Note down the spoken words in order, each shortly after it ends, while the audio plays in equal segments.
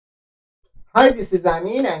Hi, this is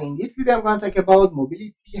Amin, and in this video I'm going to talk about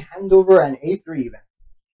mobility, handover, and A3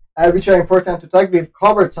 events, which are important to talk. We've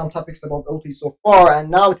covered some topics about LTE so far,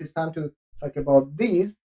 and now it is time to talk about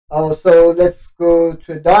these. So let's go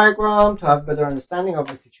to a diagram to have a better understanding of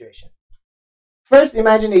the situation. First,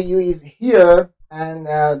 imagine a U is here, and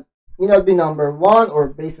INADB number 1 or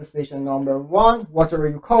base station number 1, whatever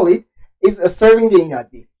you call it, is serving the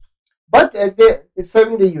INADB. But it's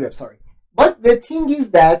serving the UF, sorry. But the thing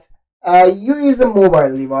is that U is a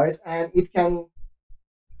mobile device and it can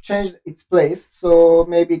change its place. So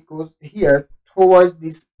maybe it goes here towards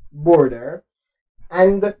this border.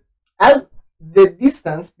 And as the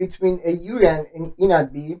distance between a U and an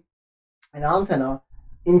INADB, an antenna,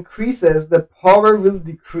 increases, the power will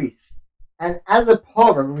decrease. And as a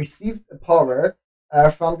power, received power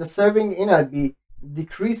from the serving INADB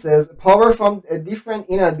decreases, power from a different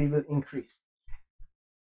INADB will increase.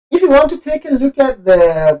 If you want to take a look at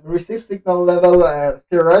the received signal level,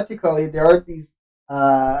 theoretically there are these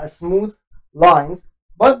smooth lines,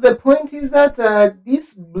 but the point is that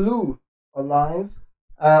these blue lines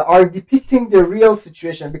are depicting the real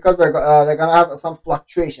situation because they're gonna have some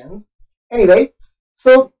fluctuations. Anyway,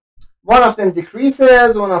 so one of them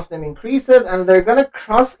decreases, one of them increases, and they're gonna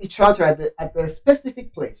cross each other at a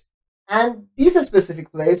specific place. And this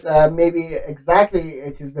specific place, maybe exactly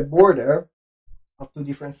it is the border of two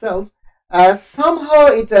different cells. Somehow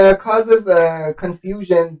it causes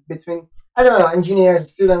confusion between, I don't know,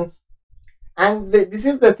 engineers, students. And this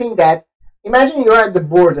is the thing that, imagine you're at the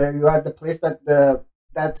border, you're at the place that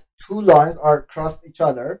that two lines are crossed each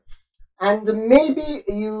other, and maybe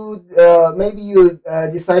you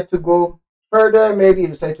decide to go further, maybe you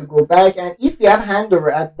decide to go back, and if you have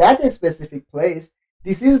handover at that specific place,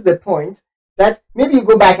 this is the point that maybe you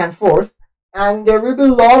go back and forth, and there will be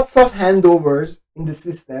lots of handovers in the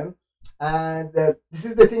system, and this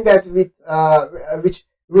is the thing that which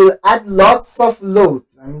will add lots of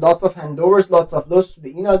loads and lots of handovers, lots of loads to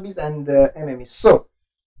the INADBs and the MMEs. So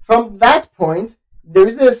from that point, there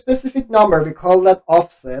is a specific number, we call that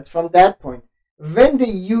offset. From that point, when the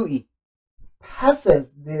UE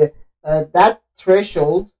passes the that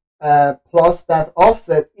threshold plus that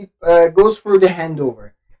offset, it goes through the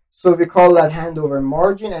handover. So we call that handover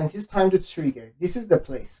margin, and it is time to trigger. This is the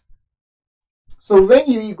place. So when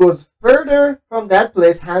UE goes further from that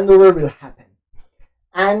place, handover will happen.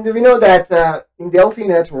 And we know that in the LTE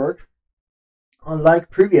network,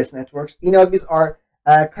 unlike previous networks, INADBs are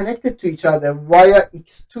connected to each other via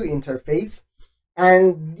X2 interface.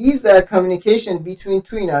 And these communication between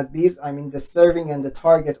two INADBs, I mean the serving and the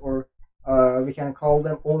target, or we can call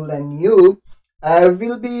them old and new,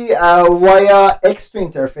 will be via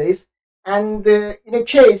X2 interface. And in a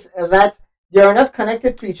case that they are not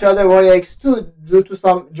connected to each other via X2 due to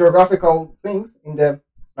some geographical things in the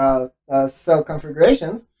cell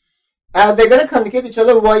configurations, they're going to communicate each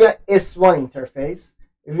other via S1 interface.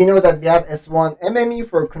 We know that we have S1 MME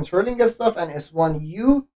for controlling stuff and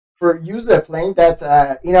S1U for user plane, that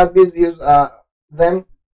INADBs use them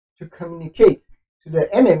to communicate to the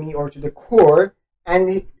MME or to the core.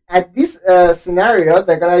 And at this scenario,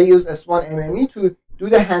 they're going to use S1 MME to do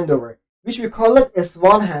the handover, which we call it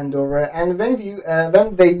S1 handover. And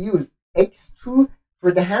when they use X2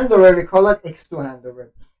 for the handover, we call it X2 handover.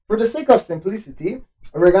 For the sake of simplicity,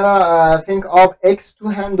 we're gonna think of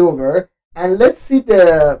X2 handover, and let's see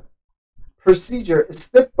the procedure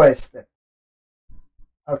step by step.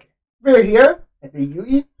 Okay, we're here at the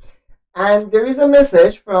UE, and there is a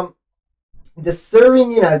message from the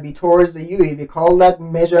serving INADB towards the UE. We call that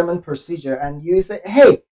measurement procedure, and UE say,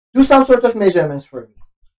 hey, do some sort of measurements for me.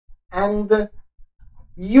 And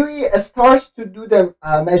UE starts to do the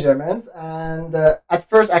measurements, and at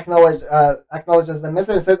first acknowledges the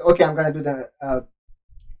message and said, okay, I'm going to do the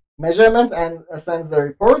measurements, and sends the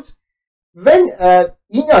reports. When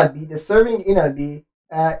INADB, the serving INADB,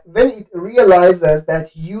 when it realizes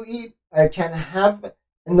that UE can have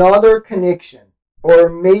another connection, or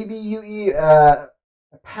maybe UE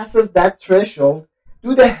passes that threshold,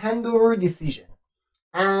 do the handover decision,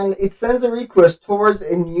 and it sends a request towards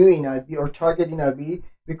a new INADB or target INADB.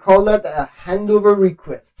 We call that a handover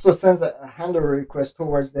request. So it sends a handover request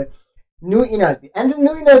towards the new INADB, and the new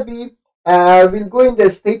INADB will go in the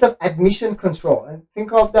state of admission control. And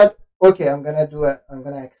think of that. Okay, I'm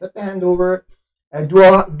gonna accept the handover.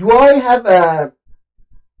 Do I have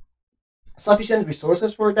sufficient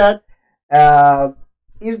resources for that?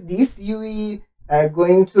 Is this UE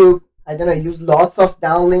going to, I don't know, use lots of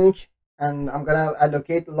downlink, and I'm gonna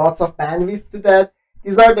allocate lots of bandwidth to that?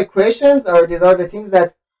 These are the questions, or these are the things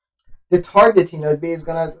that the target INADB is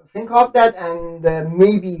gonna think of that and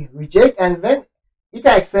maybe reject. And when it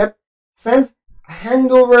accepts, sends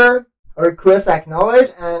handover request acknowledge,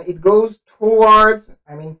 and it goes towards,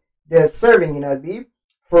 the serving init B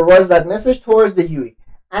forwards that message towards the UE.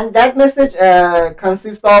 And that message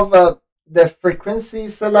consists of the frequency,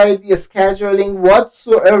 cell ID, scheduling,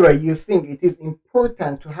 whatsoever you think it is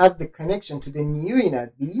important to have the connection to the new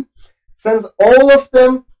init B, sends all of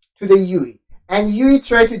them to the UE. And UE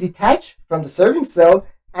try to detach from the serving cell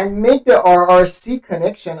and make the RRC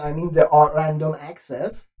connection, the random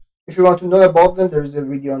access. If you want to know about them, there's a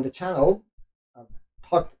video on the channel. I've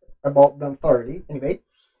talked about them thoroughly. Anyway,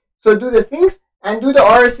 so do the things and do the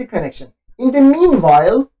RRC connection. In the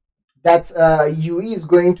meanwhile, that UE is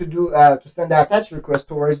going to do to send the attach request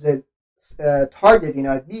towards the target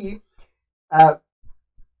init B.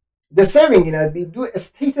 The serving init B do a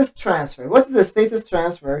status transfer. What is a status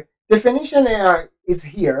transfer? Definition is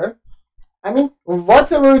here.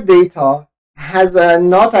 Whatever data has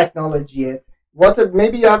not acknowledged yet.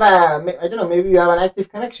 Maybe you have maybe you have an active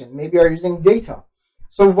connection. Maybe you are using data.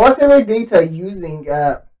 So whatever data using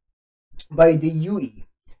by the UE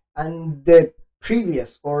and the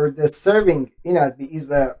previous or the serving init B is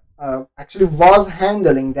actually was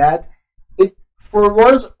handling that, it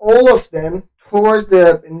forwards all of them towards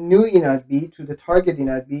the new init B, to the target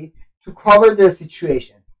init B, to cover the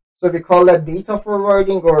situation. So we call that data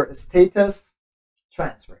forwarding or status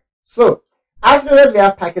transfer. So after that, we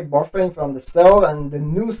have packet buffering from the cell, and the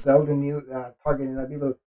new cell, the new target init B,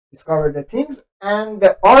 will discover the things, and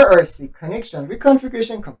the RRC connection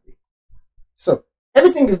reconfiguration complete. So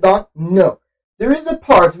everything is done? No. There is a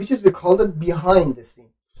part which is, we call it behind the scene.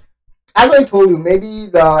 As I told you, maybe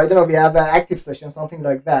we have an active session, something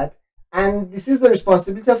like that, and this is the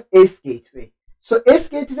responsibility of S gateway. So S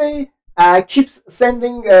gateway keeps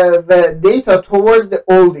sending the data towards the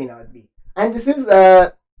old init B, and this is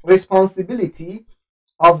a responsibility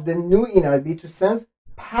of the new init B to send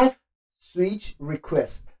path switch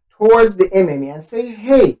request towards the MME and say,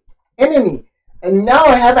 hey MME, and now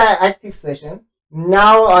I have an active session,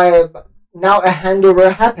 now a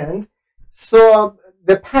handover happened, so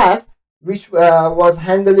the path which was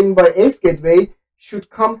handling by S gateway should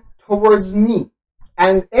come towards me,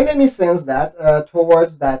 and MME sends that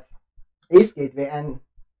towards that S gateway, and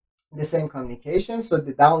the same communication. So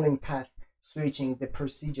the downlink path switching, the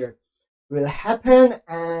procedure will happen,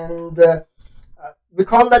 and we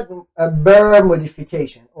call that a bearer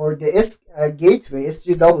modification, or the gateway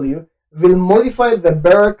S3W will modify the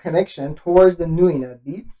bearer connection towards the new init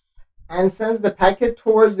B and sends the packet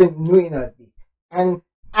towards the new init B. And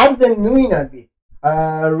as the new init B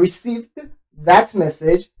received that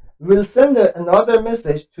message, will send another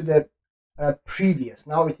message to the previous.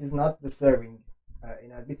 Now it is not the serving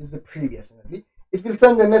init B, it is the previous init B. It will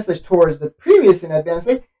send a message towards the previous init B and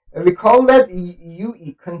say, we call that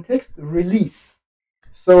UE context release.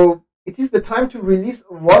 So it is the time to release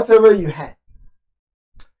whatever you had.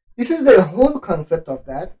 This is the whole concept of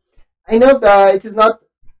that. I know that it is not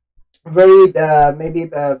very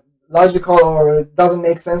logical, or doesn't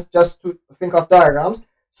make sense just to think of diagrams.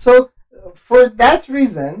 So for that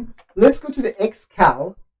reason, let's go to the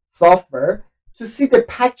XCal software to see the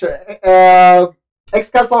picture.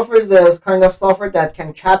 XCal software is a kind of software that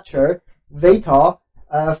can capture data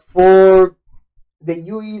for the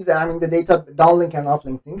UEs, the data downlink and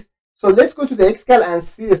uplink things. So let's go to the XCal and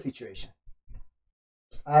see the situation.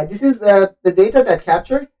 This is the data that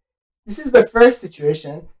captured. This is the first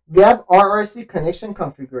situation. We have RRC connection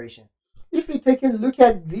configuration. If we take a look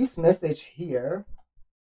at this message here,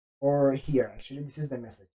 or here actually, this is the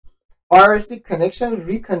message. RRC connection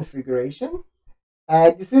reconfiguration.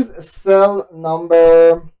 This is a cell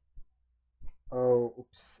number. Oh,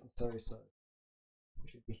 oops! I'm sorry. It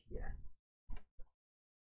should be here.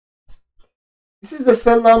 This is the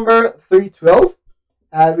cell number 312,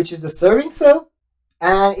 which is the serving cell,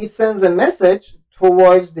 and it sends a message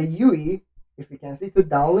towards the UE. If we can see, it's a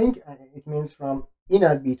downlink, and it means from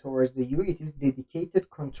init B towards the UE. It is dedicated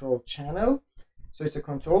control channel, so it's a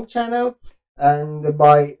control channel, and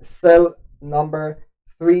by cell number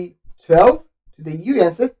 312 to the UE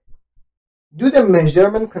and said, do the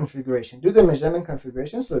measurement configuration. So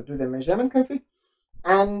do the measurement config,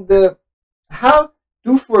 and how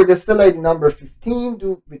do for the cell ID number 15,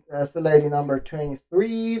 do with cell ID number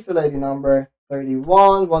 23, cell ID number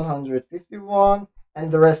 31, 151,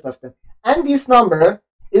 and the rest of them. And this number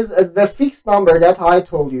is the fixed number that I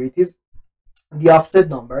told you. It is the offset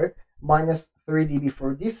number, minus 3 dB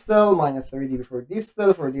for this cell, minus 3 dB for this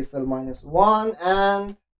cell, minus 1,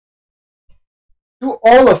 and do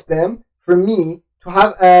all of them for me to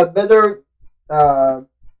have a better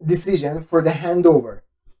decision for the handover.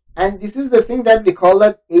 And this is the thing that we call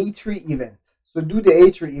that A3 event. So do the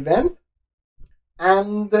A3 event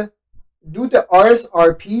and do the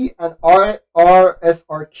RSRP and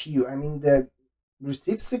RSRQ. I mean the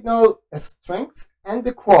receive signal strength and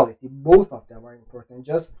the quality. Both of them are important.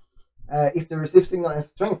 Just if the receive signal and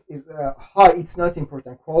strength is high, it's not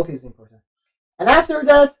important. Quality is important. And after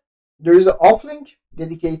that, there is an uplink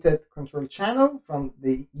dedicated control channel from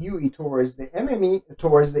the UE towards the MME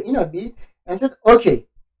towards the inode B, and said, okay,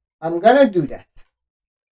 I'm gonna do that.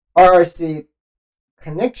 RRC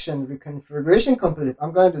connection reconfiguration completed.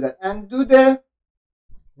 I'm gonna do that and do the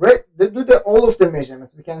all of the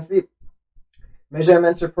measurements. We can see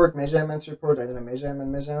measurements report. I don't know,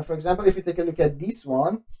 measurement. For example, if you take a look at this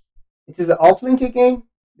one, it is an uplink again,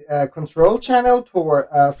 control channel toward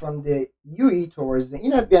from the UE towards the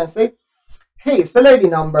inode B, and say, hey, cell ID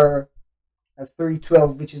number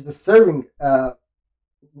 312, which is the serving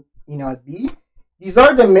inode B. These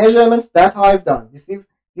are the measurements that I've done. This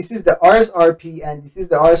is the RSRP and this is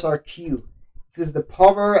the RSRQ. This is the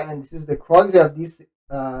power and this is the quality of these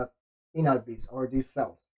inode Bs or these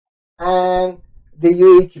cells. And the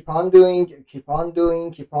UE keep on doing.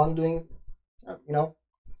 You know,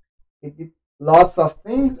 it did lots of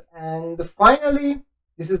things, and finally,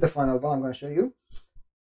 this is the final one I'm going to show you.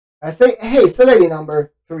 I say, hey, cell ID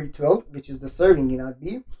number 312, which is the serving inode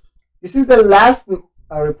B. This is the last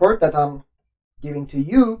report that I'm giving to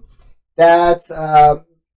you that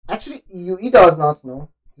actually UE does not know.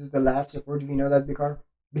 This is the last report. We know that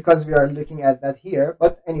because we are looking at that here.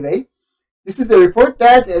 But anyway, this is the report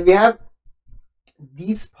that we have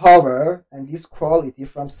this power and this quality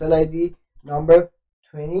from cell ID number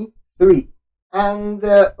 23. And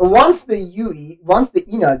once the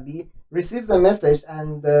inode B receives a message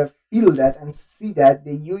and feel that and see that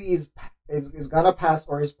the UE is gonna pass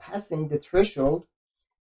or is passing the threshold,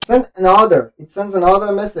 it sends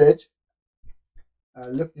another message.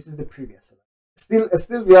 Look, this is the previous one.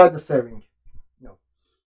 Still we are the serving. No,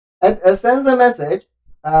 it sends a message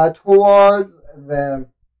towards the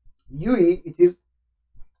UE. It is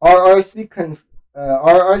RRC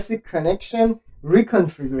connection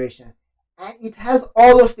reconfiguration. And it has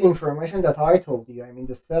all of the information that I told you. I mean,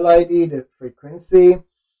 the cell ID, the frequency,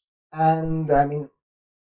 and I mean,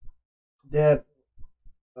 the,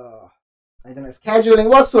 I don't know, scheduling,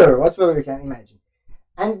 whatsoever you can imagine.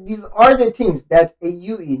 And these are the things that a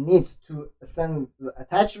UE needs to send the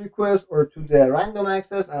attach request or to the random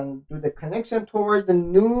access and do the connection towards the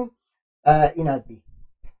new inode B.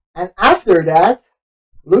 And after that,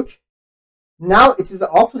 look, now it is an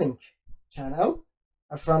uplink channel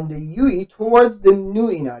from the UE towards the new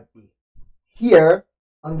inode B. Here,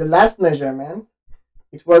 on the last measurement,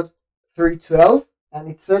 it was 312, and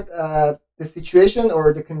it said the situation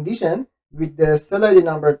or the condition with the cell ID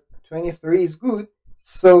number 23 is good.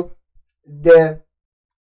 So the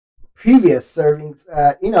previous servings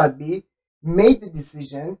inode B made the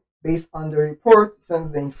decision based on the report,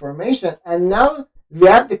 sends the information, and now we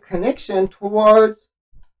have the connection towards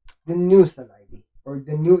the new cell ID or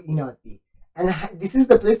the new inode B. And this is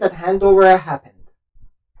the place that handover happened.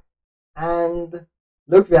 And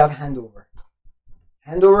look, we have handover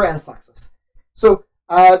and success. So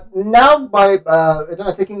now by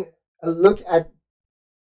taking a look at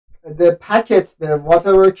the packets, the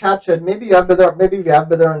whatever captured, maybe we have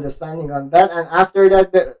better understanding on that. And after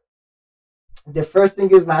that, the first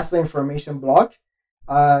thing is master information block,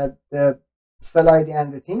 the cell ID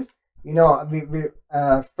and the things. You know, we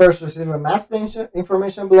first receive a master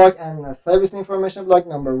information block and a service information block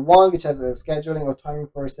number 1, which has a scheduling or timing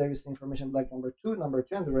for service information block number 2,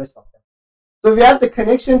 and the rest of them. So we have the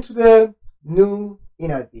connection to the new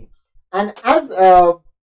inode B. And as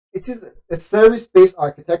it is a service-based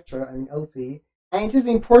architecture, I mean LTE, and it is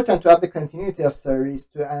important to have the continuity of service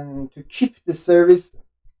to keep the service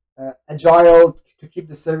agile, to keep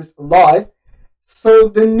the service alive. So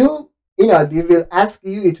the new inode B will ask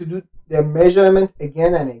you to do the measurement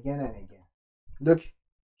again and again and again. Look,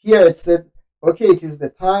 here it said, okay, it is the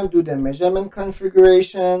time, do the measurement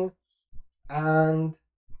configuration and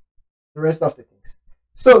the rest of the things.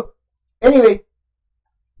 So anyway,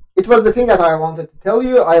 it was the thing that I wanted to tell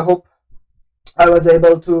you. I hope I was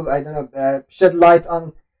able to, shed light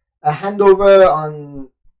on a handover, on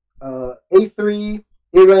A3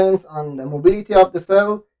 events, on the mobility of the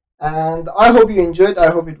cell. And I hope you enjoyed.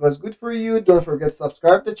 I hope it was good for you. Don't forget to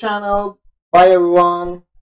subscribe to the channel. Bye, everyone.